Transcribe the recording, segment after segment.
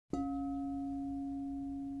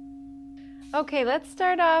Okay, let's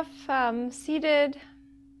start off seated,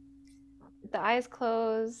 with the eyes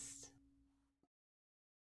closed.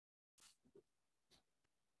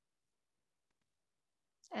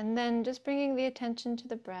 And then just bringing the attention to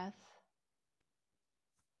the breath.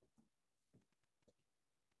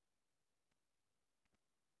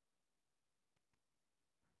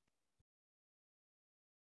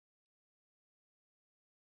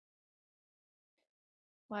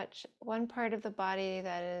 Watch one part of the body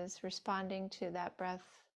that is responding to that breath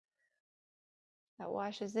that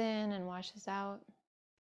washes in and washes out.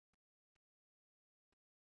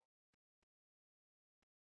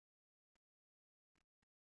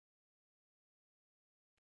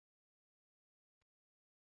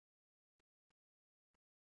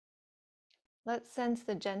 Let's sense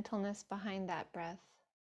the gentleness behind that breath.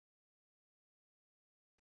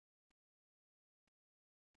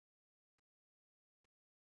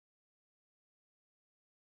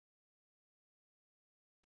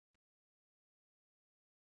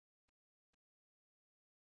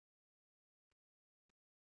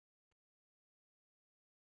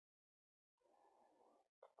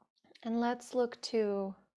 And let's look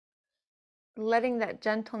to letting that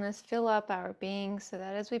gentleness fill up our being so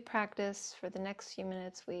that as we practice for the next few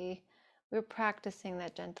minutes, we're practicing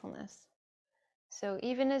that gentleness. So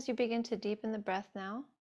even as you begin to deepen the breath now,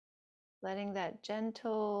 letting that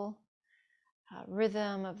gentle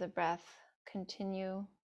rhythm of the breath continue.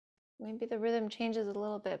 Maybe the rhythm changes a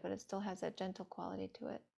little bit, but it still has that gentle quality to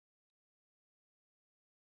it.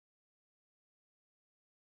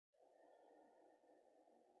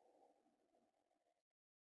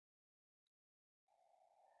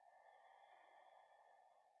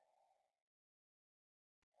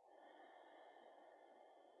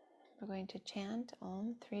 We're going to chant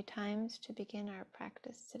Om 3 times to begin our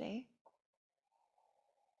practice today.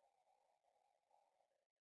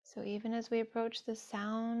 So even as we approach the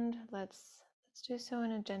sound, let's do so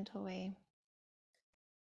in a gentle way.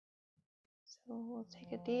 So we'll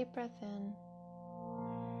take a deep breath in.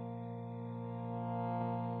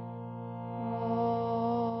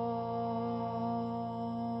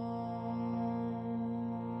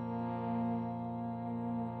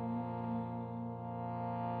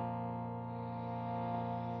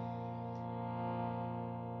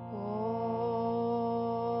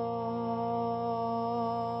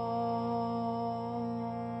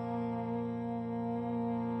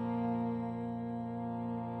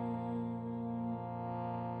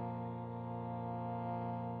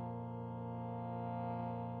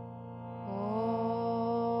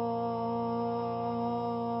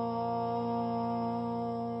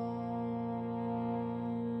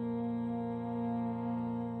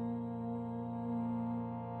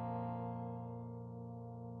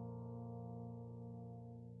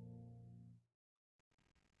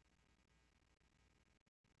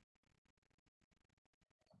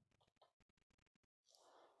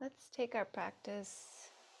 Let's take our practice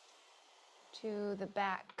to the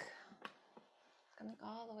back, coming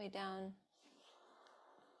all the way down.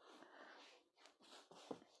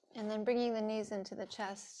 And then bringing the knees into the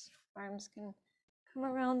chest. Arms can come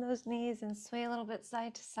around those knees and sway a little bit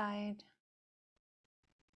side to side.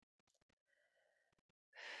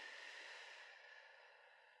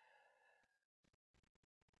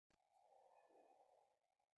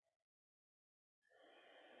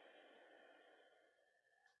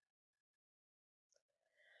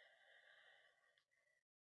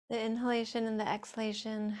 The inhalation and the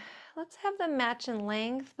exhalation, let's have them match in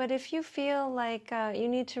length, but if you feel like you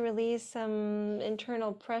need to release some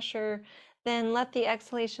internal pressure, then let the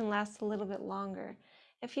exhalation last a little bit longer.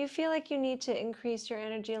 If you feel like you need to increase your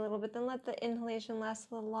energy a little bit, then let the inhalation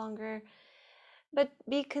last a little longer, but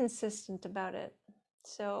be consistent about it.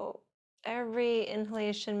 So every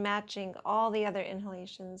inhalation matching all the other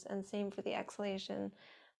inhalations, and same for the exhalation,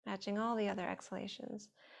 matching all the other exhalations.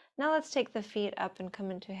 Now let's take the feet up and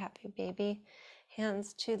come into happy baby.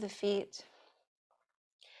 Hands to the feet.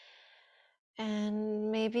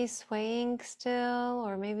 And maybe swaying still,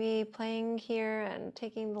 or maybe playing here and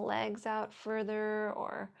taking the legs out further,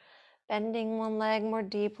 or bending one leg more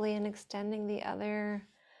deeply and extending the other.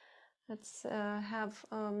 Let's have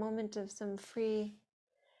a moment of some free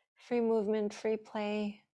movement, free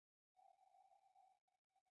play.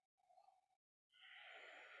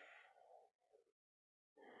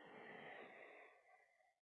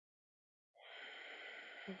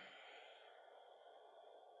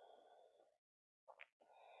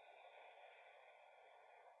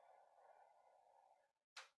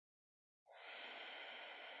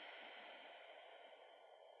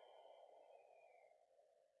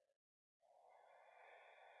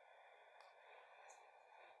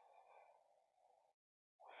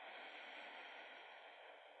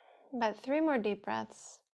 About 3 more deep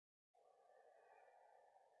breaths.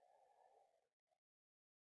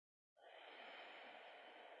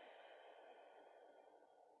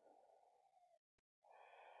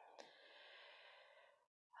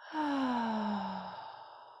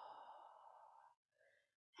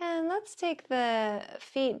 And let's take the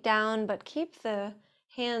feet down, but keep the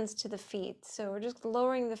hands to the feet. So we're just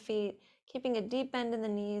lowering the feet, keeping a deep bend in the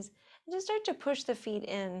knees, and just start to push the feet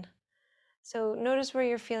in. So notice where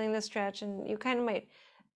you're feeling the stretch, and you kind of might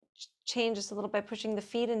change this a little by pushing the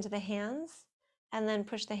feet into the hands, and then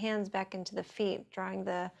push the hands back into the feet, drawing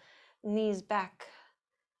the knees back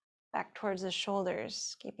towards the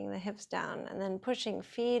shoulders, keeping the hips down, and then pushing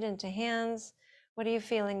feet into hands. What do you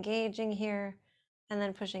feel engaging here? And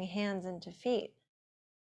then pushing hands into feet.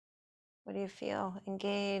 What do you feel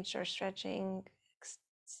engaged or stretching?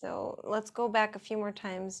 So let's go back a few more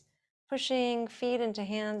times. Pushing feet into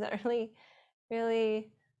hands. That really,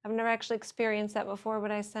 I've never actually experienced that before,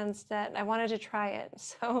 but I sensed that I wanted to try it.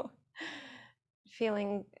 So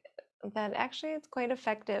feeling that actually it's quite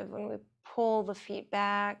effective when we pull the feet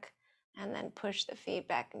back and then push the feet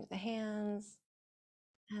back into the hands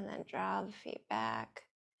and then draw the feet back.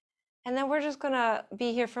 And then we're just gonna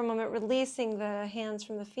be here for a moment, releasing the hands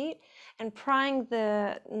from the feet and prying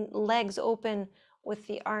the legs open with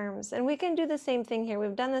the arms. And we can do the same thing here.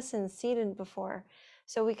 We've done this in seated before.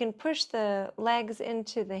 So we can push the legs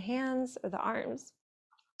into the hands or the arms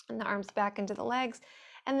and the arms back into the legs,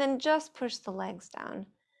 and then just push the legs down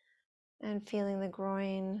and feeling the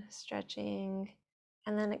groin stretching,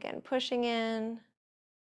 and then again pushing in,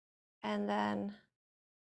 and then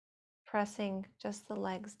pressing just the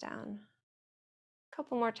legs down. A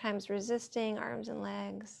couple more times, resisting arms and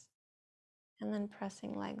legs, and then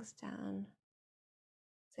pressing legs down.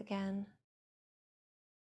 Again,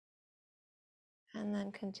 and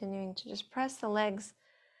then continuing to just press the legs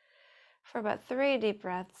for about 3 deep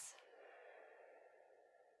breaths.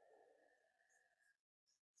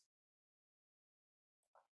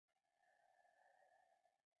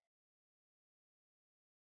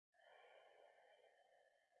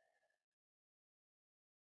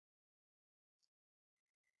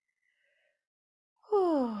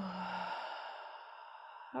 Whew.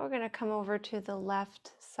 We're going to come over to the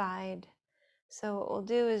left side. So what we'll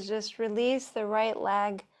do is just release the right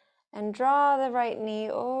leg and draw the right knee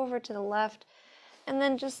over to the left, and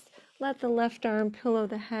then just let the left arm pillow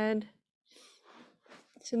the head.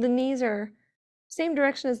 So the knees are same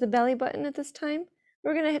direction as the belly button at this time.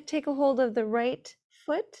 We're going to take a hold of the right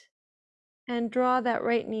foot and draw that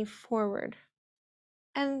right knee forward.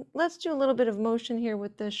 And let's do a little bit of motion here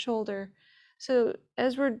with the shoulder. So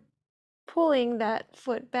as we're pulling that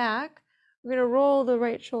foot back, we're going to roll the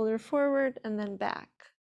right shoulder forward and then back.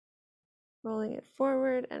 Rolling it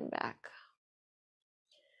forward and back.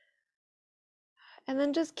 And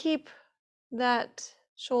then just keep that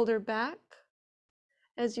shoulder back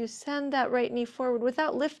as you send that right knee forward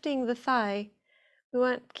without lifting the thigh. We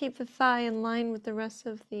want to keep the thigh in line with the rest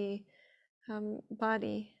of the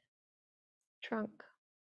body, trunk.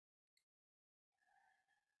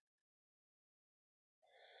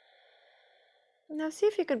 Now see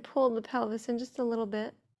if you could pull the pelvis in just a little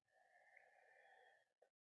bit.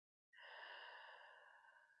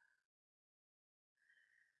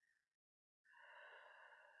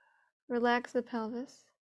 Relax the pelvis.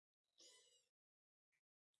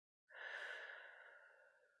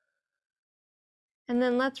 And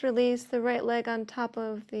then let's release the right leg on top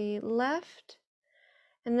of the left.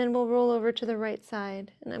 And then we'll roll over to the right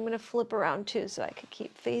side. And I'm going to flip around too so I can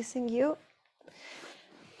keep facing you.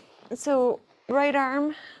 So right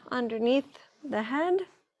arm underneath the head.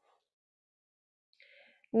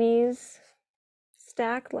 Knees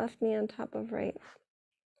stacked, left knee on top of right.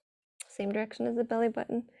 Same direction as the belly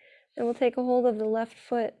button. And we'll take a hold of the left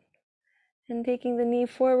foot and taking the knee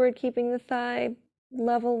forward, keeping the thigh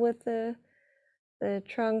level with the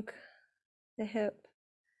trunk, the hip.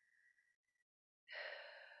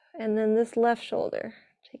 And then this left shoulder,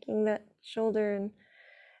 taking that shoulder and,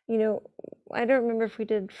 I don't remember if we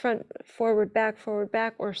did front, forward, back,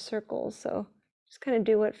 or circles. So just kind of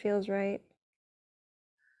do what feels right.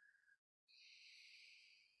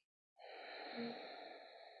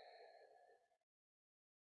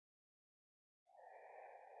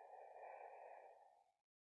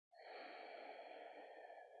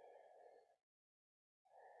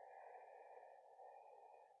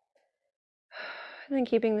 And then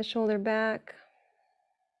keeping the shoulder back.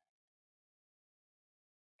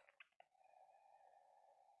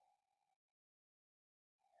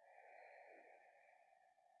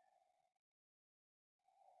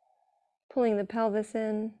 Pulling the pelvis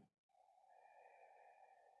in.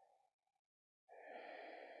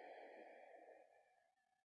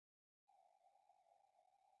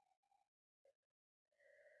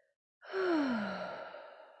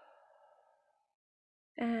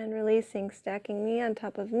 And releasing, stacking knee on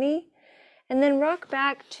top of knee. And then rock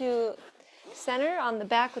back to center on the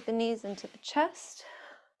back with the knees into the chest.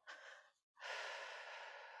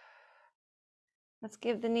 Let's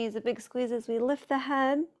give the knees a big squeeze as we lift the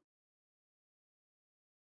head.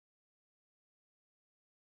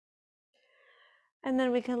 And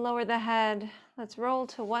then we can lower the head. Let's roll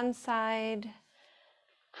to one side,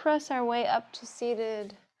 press our way up to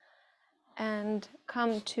seated, and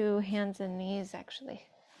come to hands and knees, actually.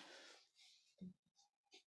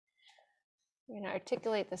 We're going to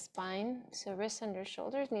articulate the spine, so wrists under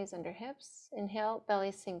shoulders, knees under hips. Inhale,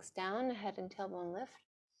 belly sinks down, head and tailbone lift.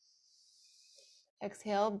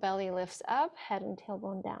 Exhale, belly lifts up, head and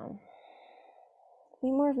tailbone down.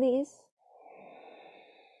 3 more of these.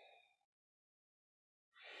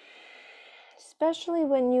 Especially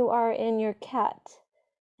when you are in your cat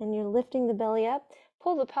and you're lifting the belly up,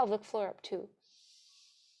 pull the pelvic floor up too.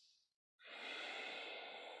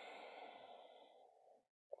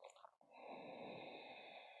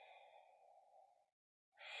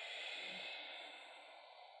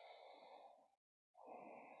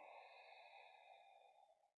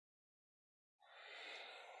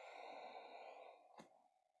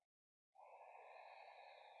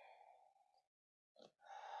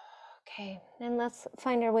 Okay, and let's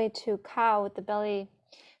find our way to cow with the belly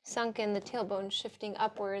sunk in, the tailbone shifting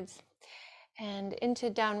upwards and into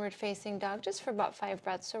downward facing dog just for about 5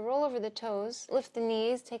 breaths. So roll over the toes, lift the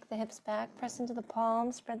knees, take the hips back, press into the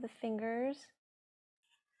palms, spread the fingers.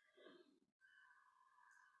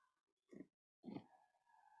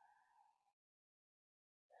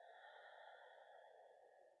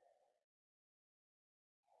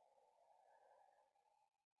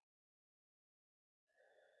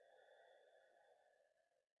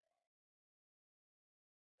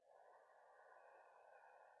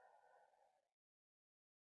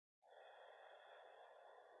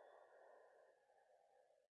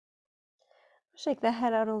 Shake the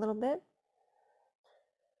head out a little bit.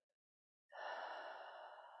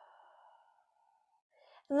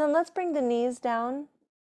 And then let's bring the knees down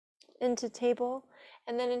into table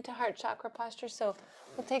and then into heart chakra posture. So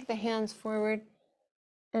we'll take the hands forward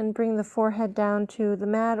and bring the forehead down to the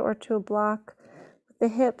mat or to a block, with the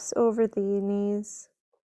hips over the knees.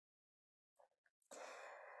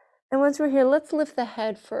 And once we're here, let's lift the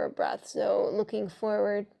head for a breath. So looking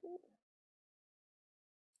forward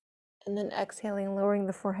and then exhaling, lowering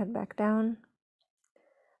the forehead back down.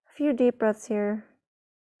 A few deep breaths here.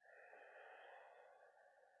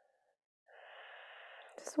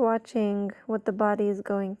 Just watching what the body is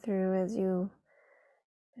going through as you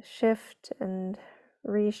shift and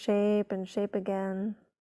reshape and shape again.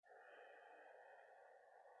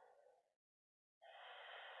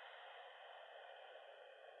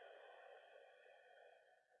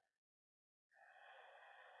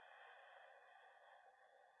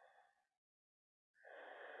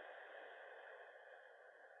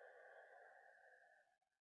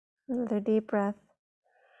 Another deep breath.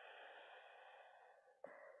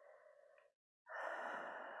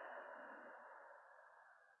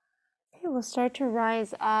 Okay, we'll start to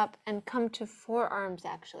rise up and come to forearms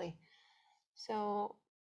actually. So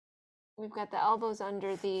we've got the elbows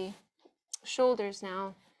under the shoulders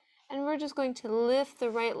now, and we're just going to lift the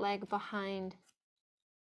right leg behind.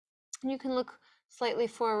 And you can look slightly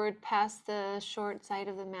forward past the short side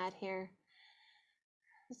of the mat here.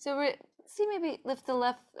 So see, maybe lift the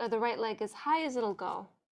left or the right leg as high as it'll go.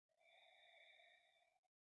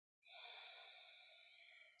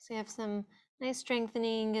 So you have some nice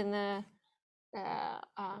strengthening in the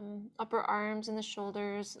upper arms and the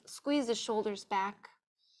shoulders. Squeeze the shoulders back.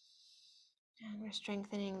 And we're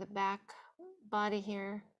strengthening the back body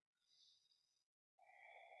here.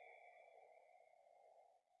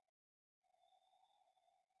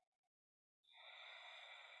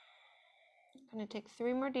 I'm going to take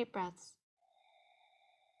 3 more deep breaths.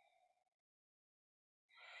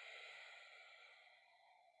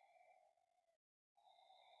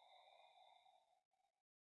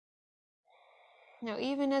 Now,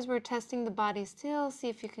 even as we're testing the body still, see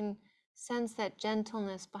if you can sense that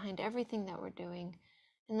gentleness behind everything that we're doing.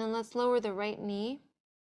 And then let's lower the right knee.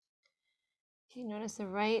 Okay, notice the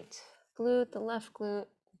right glute, the left glute,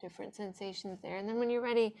 different sensations there. And then when you're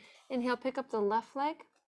ready, inhale, pick up the left leg,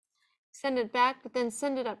 send it back, but then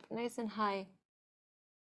send it up nice and high.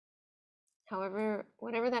 However,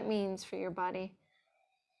 whatever that means for your body.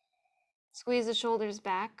 Squeeze the shoulders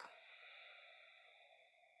back.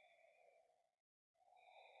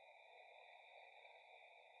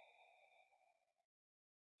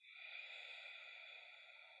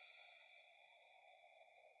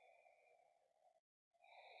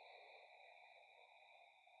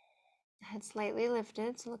 Head slightly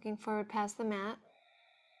lifted, so looking forward past the mat.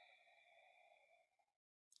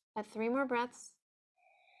 At 3 more breaths.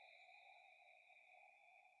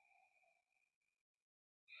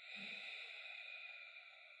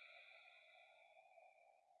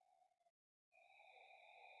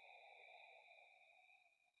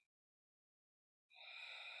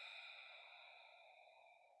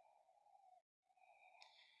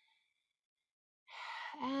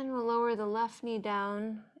 And we'll lower the left knee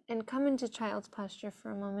down and come into child's posture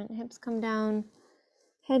for a moment. Hips come down,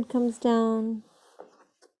 head comes down,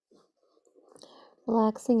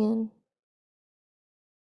 relaxing in.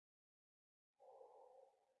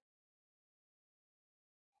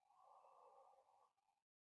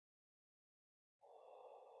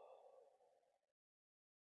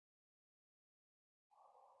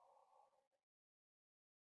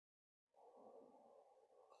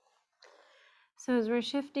 So as we're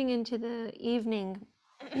shifting into the evening,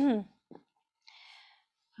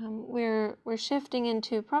 we're shifting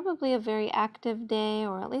into probably a very active day,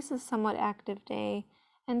 or at least a somewhat active day.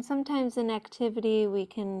 And sometimes in activity, we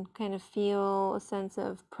can kind of feel a sense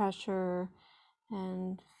of pressure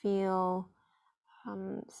and feel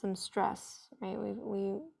some stress, right?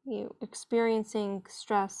 We experiencing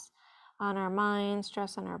stress on our minds,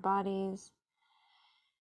 stress on our bodies.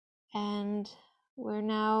 And we're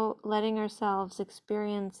now letting ourselves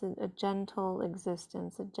experience a gentle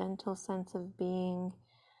existence, a gentle sense of being,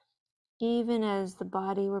 even as the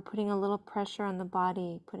body, we're putting a little pressure on the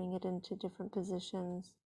body, putting it into different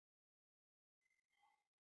positions.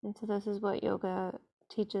 And so this is what yoga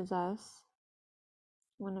teaches us,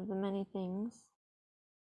 one of the many things.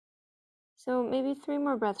 So maybe 3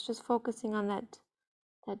 more breaths, just focusing on that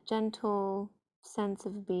gentle sense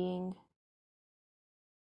of being,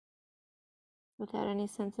 without any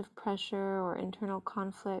sense of pressure or internal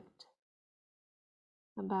conflict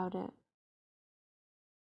about it.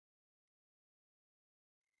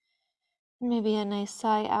 Maybe a nice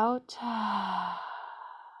sigh out.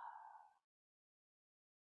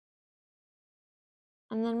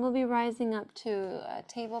 And then we'll be rising up to a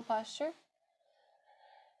table posture.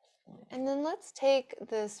 And then let's take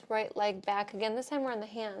this right leg back again. This time we're on the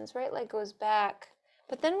hands. Right leg goes back.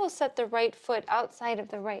 But then we'll set the right foot outside of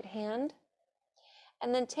the right hand.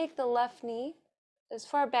 And then take the left knee as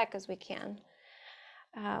far back as we can.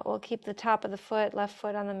 We'll keep the top of the foot, left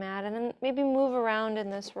foot on the mat, and then maybe move around in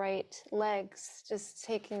this right leg, just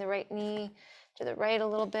taking the right knee to the right a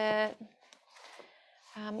little bit.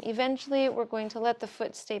 Eventually, we're going to let the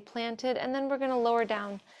foot stay planted, and then we're going to lower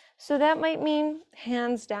down. So that might mean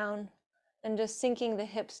hands down and just sinking the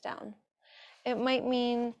hips down. It might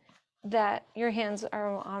mean that your hands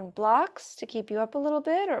are on blocks to keep you up a little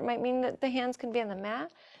bit, or it might mean that the hands can be on the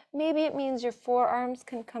mat. Maybe it means your forearms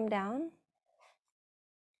can come down.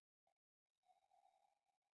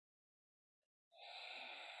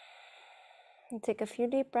 And take a few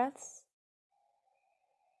deep breaths.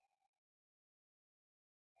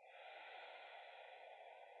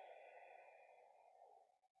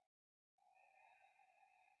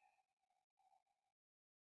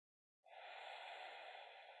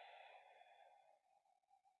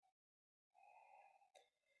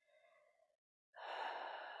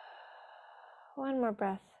 One more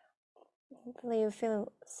breath. Hopefully you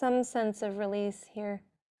feel some sense of release here.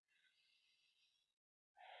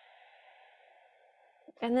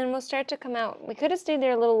 And then we'll start to come out. We could have stayed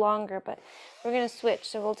there a little longer, but we're going to switch.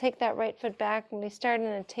 So we'll take that right foot back and we start in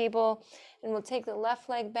a table, and we'll take the left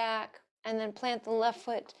leg back and then plant the left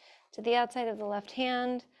foot to the outside of the left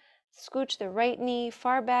hand. Scooch the right knee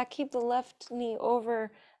far back. Keep the left knee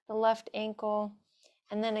over the left ankle.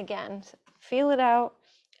 And then again, feel it out.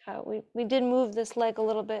 We did move this leg a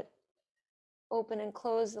little bit. Open and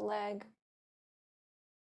close the leg.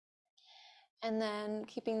 And then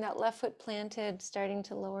keeping that left foot planted, starting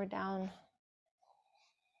to lower down.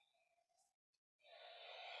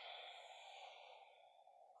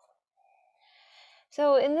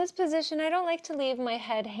 So in this position, I don't like to leave my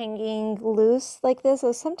head hanging loose like this.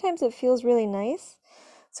 So sometimes it feels really nice.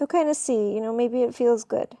 So kind of see, maybe it feels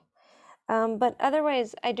good. But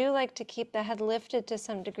otherwise, I do like to keep the head lifted to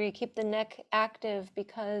some degree, keep the neck active,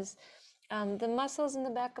 because the muscles in the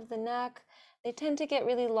back of the neck, they tend to get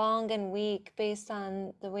really long and weak based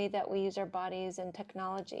on the way that we use our bodies and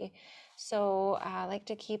technology. So I like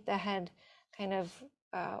to keep the head kind of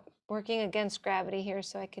working against gravity here,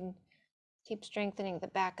 so I can keep strengthening the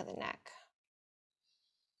back of the neck.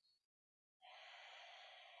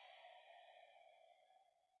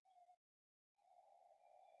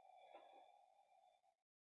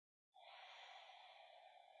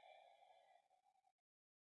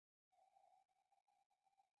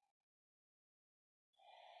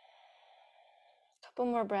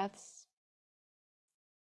 Couple more breaths.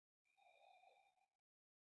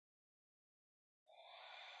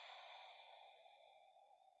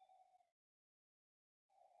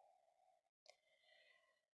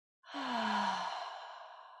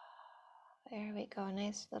 There we go,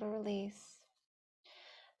 nice little release.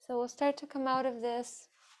 So we'll start to come out of this,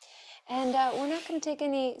 and we're not going to take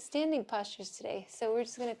any standing postures today. So we're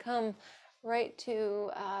just going to come right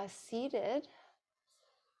to seated.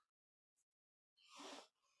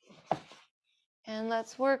 And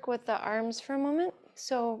let's work with the arms for a moment.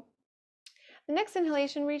 So the next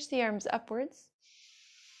inhalation, reach the arms upwards.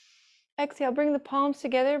 Exhale, bring the palms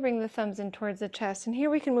together, bring the thumbs in towards the chest. And here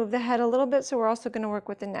we can move the head a little bit, so we're also going to work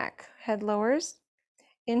with the neck. Head lowers.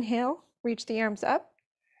 Inhale, reach the arms up.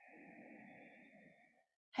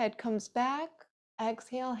 Head comes back.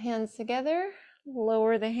 Exhale, hands together.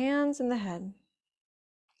 Lower the hands and the head.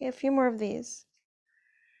 Okay, a few more of these.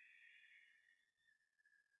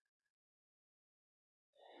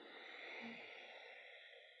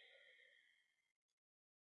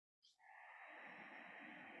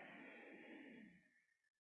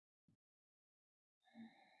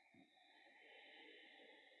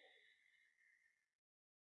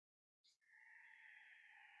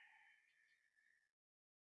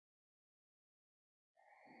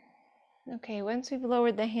 Okay, once we've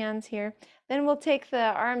lowered the hands here, then we'll take the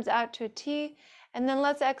arms out to a T, and then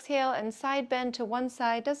let's exhale and side bend to one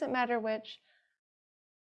side, doesn't matter which.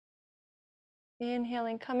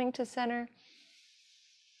 Inhaling, coming to center.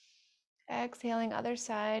 Exhaling, other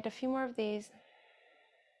side. A few more of these.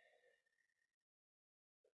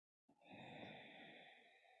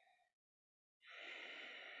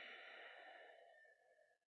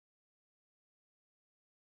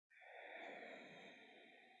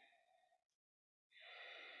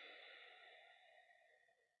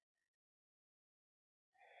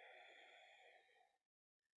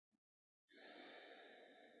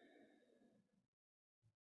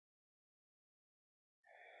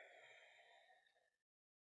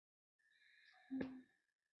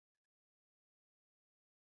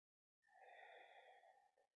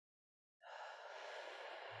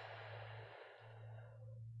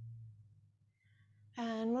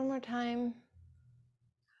 And one more time.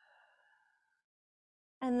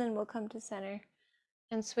 And then we'll come to center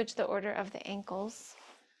and switch the order of the ankles.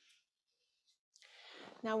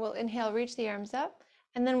 Now we'll inhale, reach the arms up,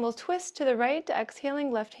 and then we'll twist to the right,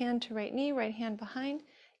 exhaling, left hand to right knee, right hand behind.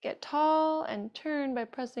 Get tall and turn by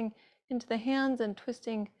pressing into the hands and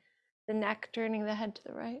twisting the neck, turning the head to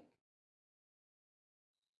the right.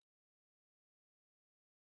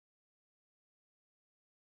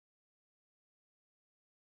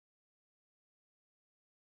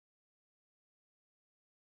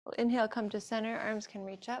 We'll inhale, come to center, arms can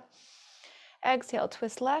reach up. Exhale,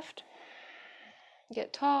 twist left.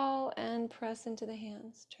 Get tall and press into the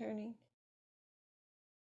hands, turning.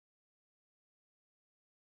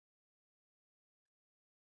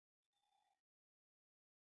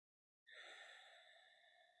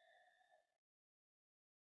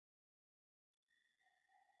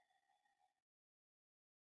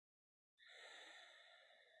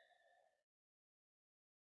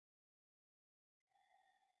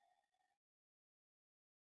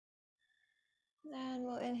 And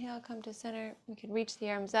we'll inhale, come to center. We can reach the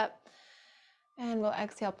arms up. And we'll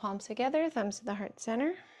exhale, palms together, thumbs to the heart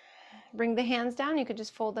center. Bring the hands down. You could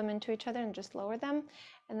just fold them into each other and just lower them.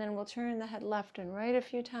 And then we'll turn the head left and right a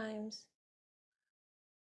few times.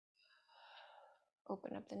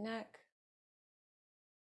 Open up the neck.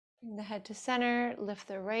 Bring the head to center. Lift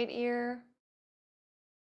the right ear.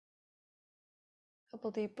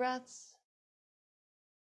 Couple deep breaths.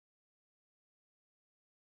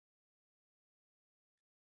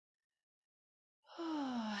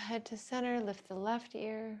 Head to center. Lift the left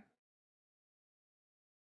ear.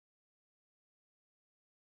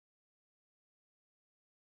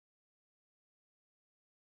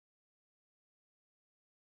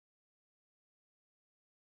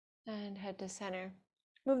 And head to center.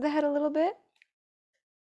 Move the head a little bit.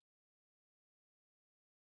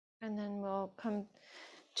 And then we'll come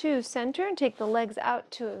to center and take the legs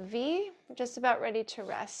out to a V. We're just about ready to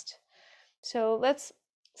rest. So let's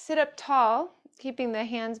sit up tall, keeping the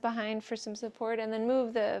hands behind for some support, and then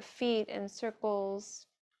move the feet in circles.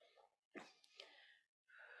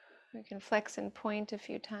 We can flex and point a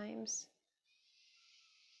few times.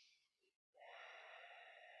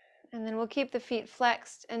 And then we'll keep the feet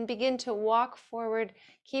flexed and begin to walk forward,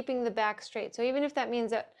 keeping the back straight. So even if that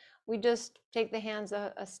means that we just take the hands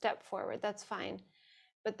a step forward, that's fine.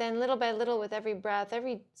 But then little by little, with every breath,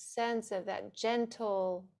 every sense of that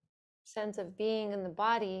gentle sense of being in the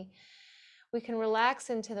body, We can relax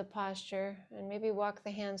into the posture and maybe walk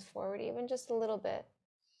the hands forward even just a little bit.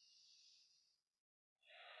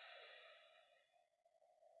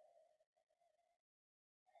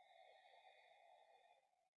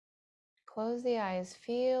 Close the eyes.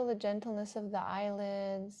 Feel the gentleness of the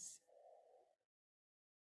eyelids,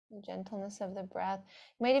 the gentleness of the breath.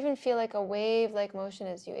 You might even feel like a wave-like motion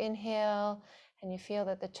as you inhale, and you feel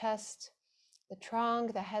that the chest, the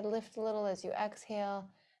trunk, the head lift a little as you exhale.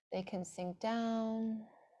 They can sink down.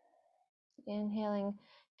 Inhaling,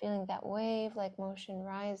 feeling that wave-like motion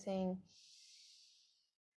rising.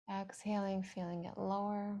 Exhaling, feeling it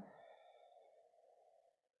lower.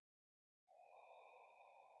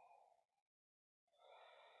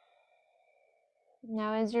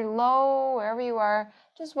 Now, as you're low, wherever you are,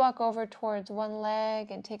 just walk over towards one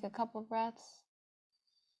leg and take a couple breaths.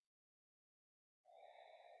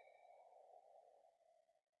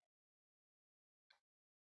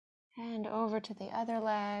 And over to the other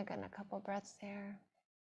leg and a couple breaths there.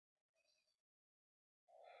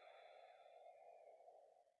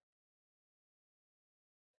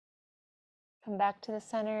 Come back to the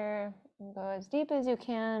center and go as deep as you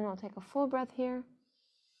can. We'll take a full breath here.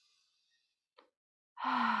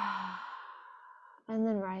 And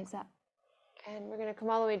then rise up. And we're going to come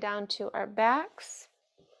all the way down to our backs.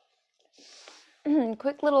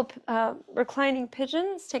 Quick little reclining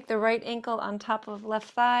pigeons. Take the right ankle on top of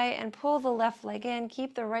left thigh and pull the left leg in.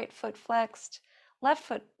 Keep the right foot flexed. Left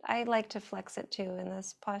foot, I like to flex it too in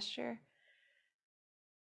this posture.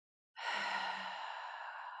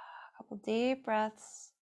 A couple deep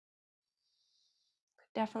breaths.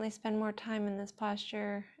 Definitely spend more time in this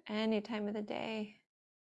posture any time of the day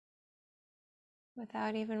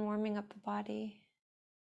without even warming up the body.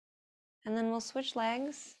 And then we'll switch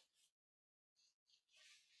legs.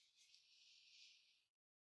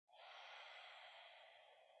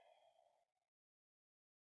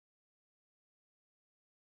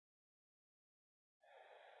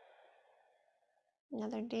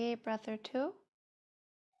 Another deep breath or two.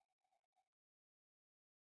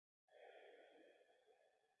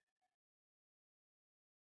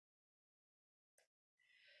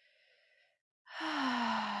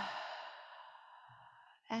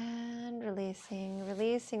 And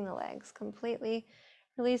releasing the legs completely,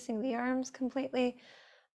 releasing the arms completely.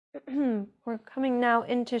 We're coming now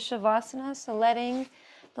into Shavasana, so letting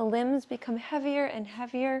the limbs become heavier and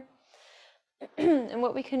heavier. And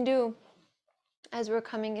what we can do as we're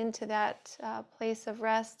coming into that place of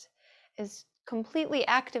rest is completely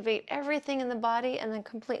activate everything in the body and then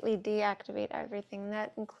completely deactivate everything.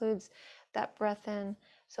 That includes that breath in.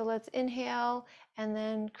 So let's inhale and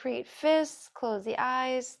then create fists, close the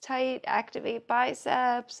eyes tight, activate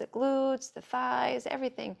biceps, the glutes, the thighs,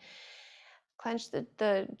 everything. Clench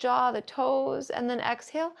the jaw, the toes, and then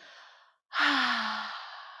exhale.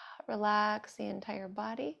 Relax the entire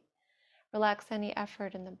body. Relax any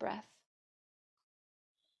effort in the breath.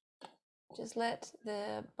 Just let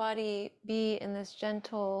the body be in this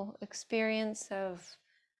gentle experience of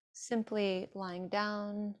simply lying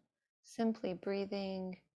down, simply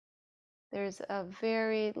breathing. There's a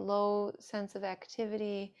very low sense of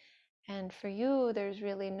activity, and for you, there's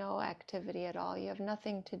really no activity at all. You have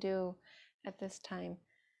nothing to do at this time.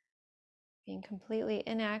 Being completely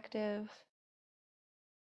inactive,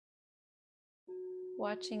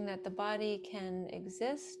 watching that the body can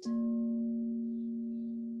exist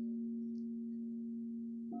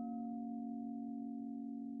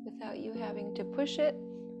without you having to push it.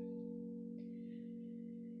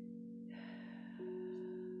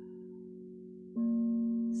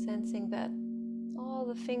 Sensing that all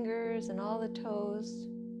the fingers and all the toes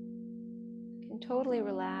can totally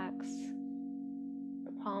relax.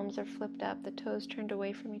 The palms are flipped up, the toes turned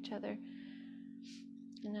away from each other.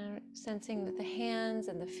 And now sensing that the hands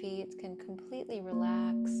and the feet can completely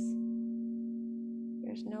relax.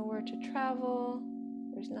 There's nowhere to travel.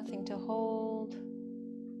 There's nothing to hold.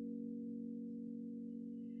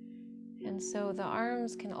 And so the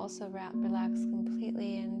arms can also relax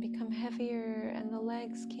completely and become heavier, and the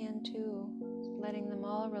legs can too, letting them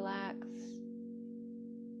all relax.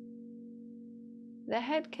 The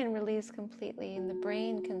head can release completely and the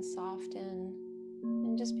brain can soften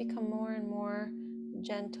and just become more and more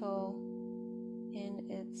gentle in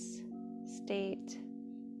its state.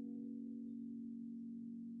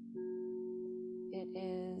 It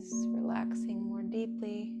is relaxing more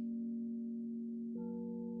deeply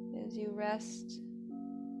as you rest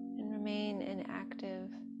and remain inactive.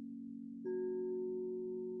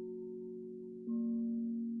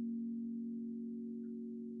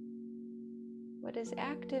 What is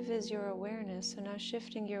active is your awareness. So now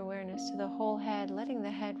shifting your awareness to the whole head, letting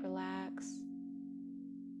the head relax.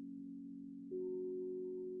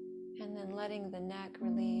 And then letting the neck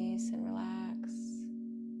release and relax.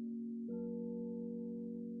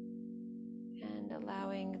 And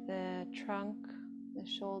allowing the trunk, the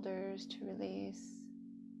shoulders to release.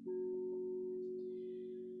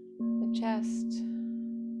 The chest,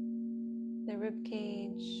 the rib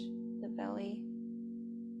cage, the belly,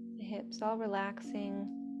 the hips, all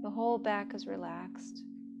relaxing. The whole back is relaxed.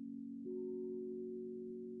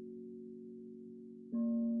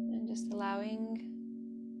 And just allowing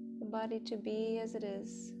the body to be as it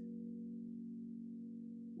is.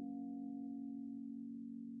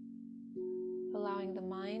 Allowing the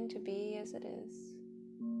mind to be as it is.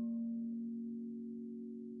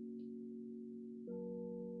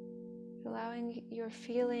 Allowing your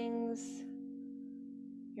feelings,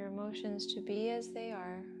 your emotions to be as they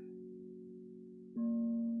are.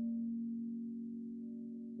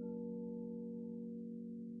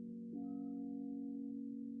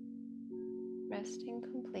 Resting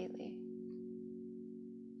completely.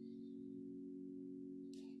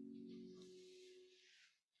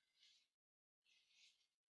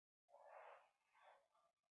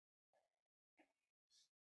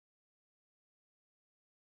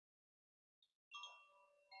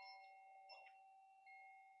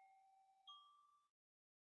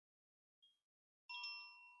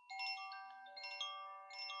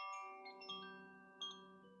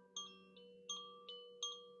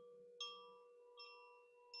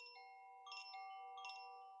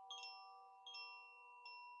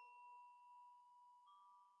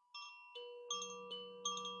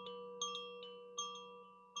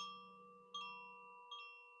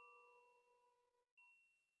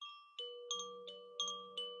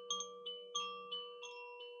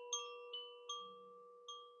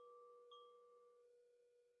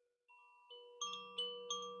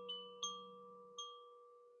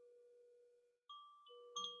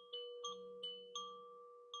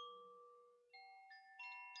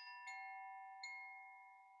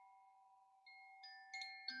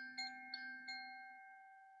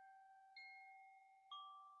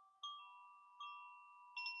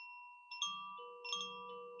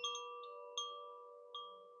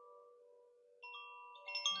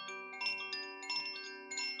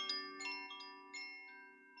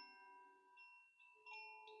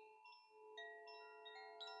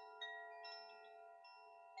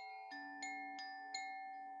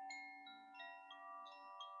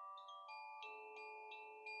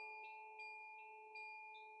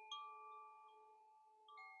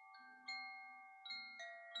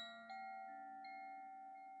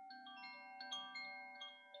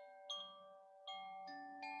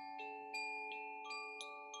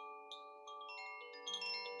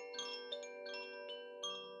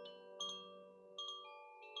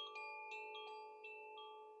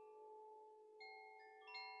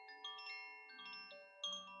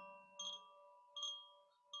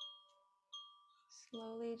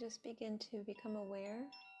 Slowly just begin to become aware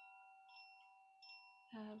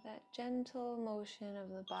of that gentle motion of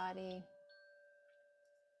the body,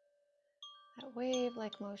 that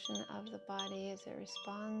wave-like motion of the body as it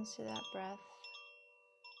responds to that breath,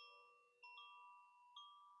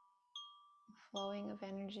 the flowing of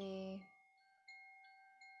energy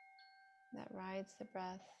that rides the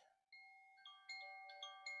breath.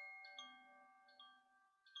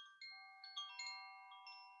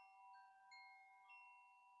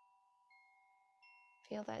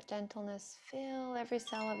 Feel that gentleness fill every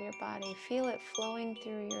cell of your body. Feel it flowing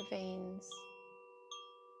through your veins.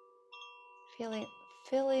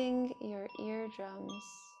 Filling your eardrums.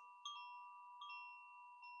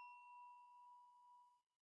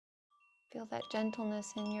 Feel that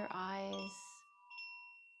gentleness in your eyes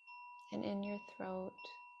and in your throat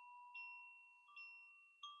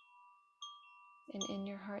and in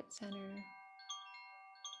your heart center,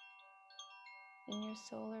 in your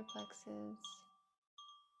solar plexus,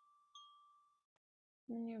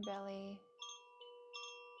 in your belly,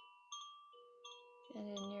 and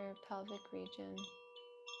in your pelvic region.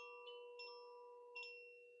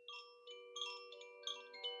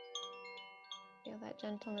 Feel that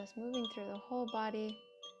gentleness moving through the whole body,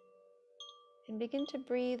 and begin to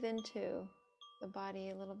breathe into the body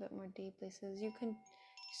a little bit more deeply. So as you can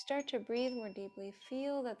start to breathe more deeply,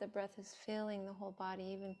 feel that the breath is filling the whole body,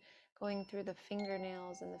 even going through the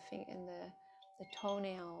fingernails and the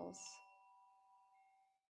toenails,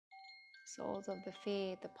 soles of the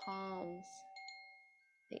feet, the palms,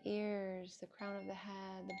 the ears, the crown of the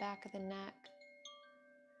head, the back of the neck.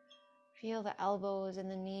 Feel the elbows and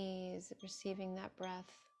the knees receiving that breath.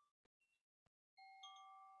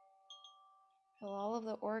 Feel all of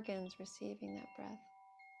the organs receiving that breath,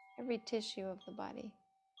 every tissue of the body.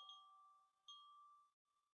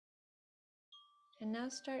 And now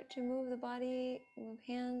start to move the body, move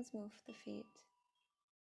hands, move the feet.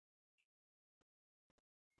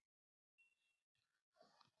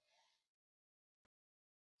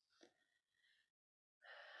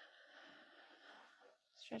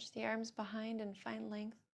 Stretch the arms behind and find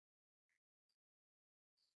length.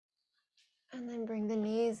 And then bring the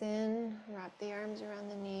knees in, wrap the arms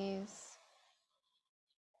around the knees.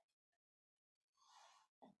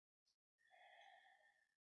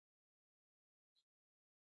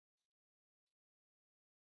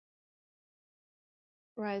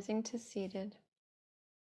 Rising to seated.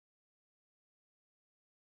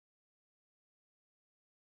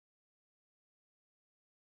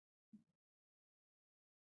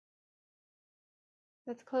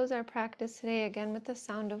 Let's close our practice today again with the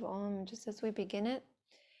sound of Om, just as we begin it,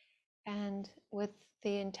 and with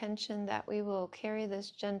the intention that we will carry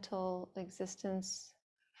this gentle existence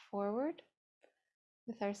forward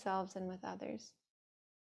with ourselves and with others.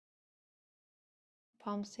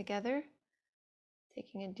 Palms together,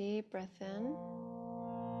 taking a deep breath in.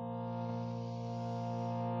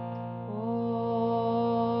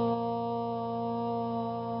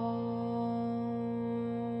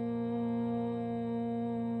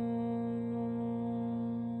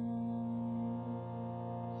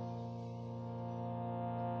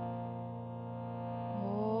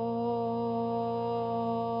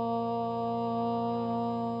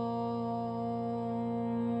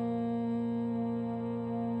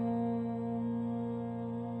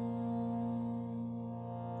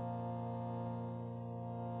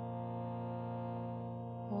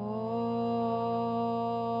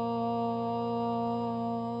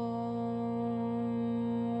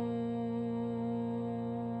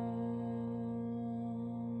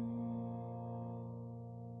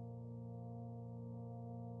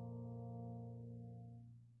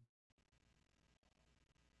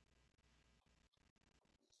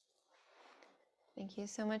 Thank you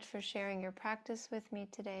so much for sharing your practice with me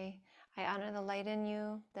today. I honor the light in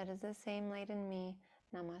you that is the same light in me.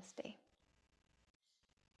 Namaste.